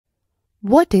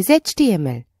What is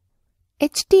HTML?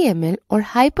 HTML or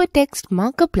Hypertext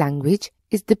Markup Language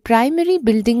is the primary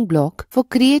building block for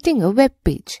creating a web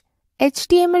page.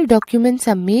 HTML documents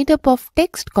are made up of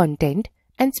text content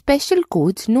and special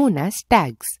codes known as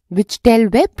tags, which tell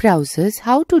web browsers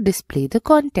how to display the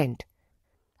content.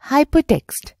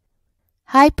 Hypertext.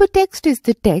 Hypertext is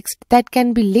the text that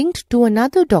can be linked to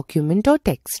another document or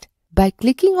text. By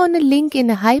clicking on a link in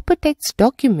a hypertext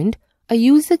document, a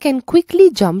user can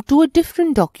quickly jump to a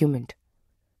different document.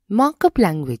 Markup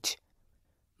language.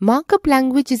 Markup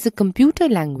language is a computer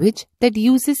language that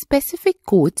uses specific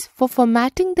codes for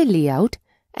formatting the layout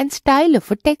and style of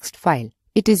a text file.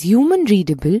 It is human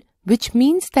readable, which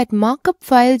means that markup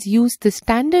files use the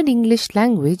standard English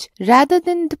language rather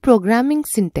than the programming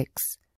syntax.